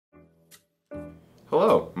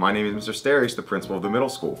Hello, my name is Mr. Sterious, the principal of the middle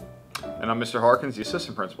school. And I'm Mr. Harkins, the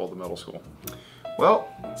assistant principal of the middle school. Well,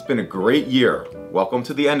 it's been a great year. Welcome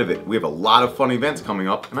to the end of it. We have a lot of fun events coming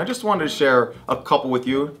up, and I just wanted to share a couple with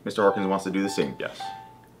you. Mr. Harkins wants to do the same. Yes.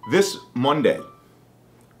 This Monday,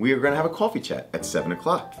 we are going to have a coffee chat at 7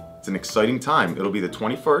 o'clock. It's an exciting time. It'll be the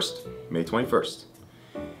 21st, May 21st.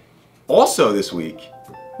 Also this week,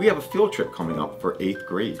 we have a field trip coming up for 8th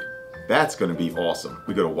grade. That's going to be awesome.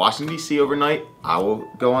 We go to Washington, D.C. overnight. I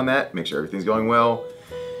will go on that, make sure everything's going well.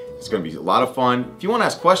 It's going to be a lot of fun. If you want to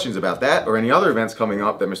ask questions about that or any other events coming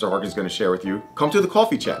up that Mr. Harkins is going to share with you, come to the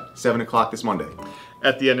coffee chat, 7 o'clock this Monday.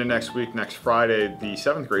 At the end of next week, next Friday, the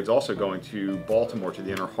 7th grade is also going to Baltimore, to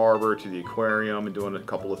the Inner Harbor, to the aquarium, and doing a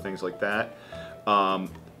couple of things like that.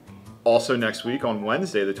 Also next week, on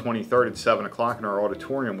Wednesday, the 23rd at 7 o'clock in our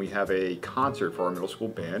auditorium, we have a concert for our middle school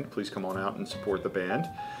band. Please come on out and support the band.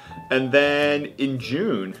 And then in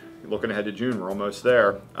June, looking ahead to June, we're almost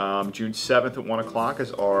there. June 7th at 1 o'clock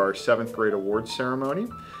is our 7th grade awards ceremony.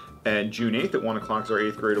 And June 8th at 1 o'clock is our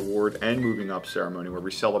 8th grade award and moving up ceremony, where we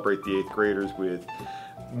celebrate the 8th graders with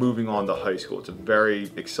moving on to high school. It's a very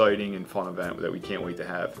exciting and fun event that we can't wait to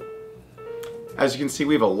have. As you can see,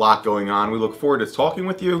 we have a lot going on. We look forward to talking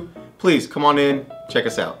with you. Please come on in, check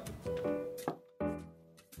us out.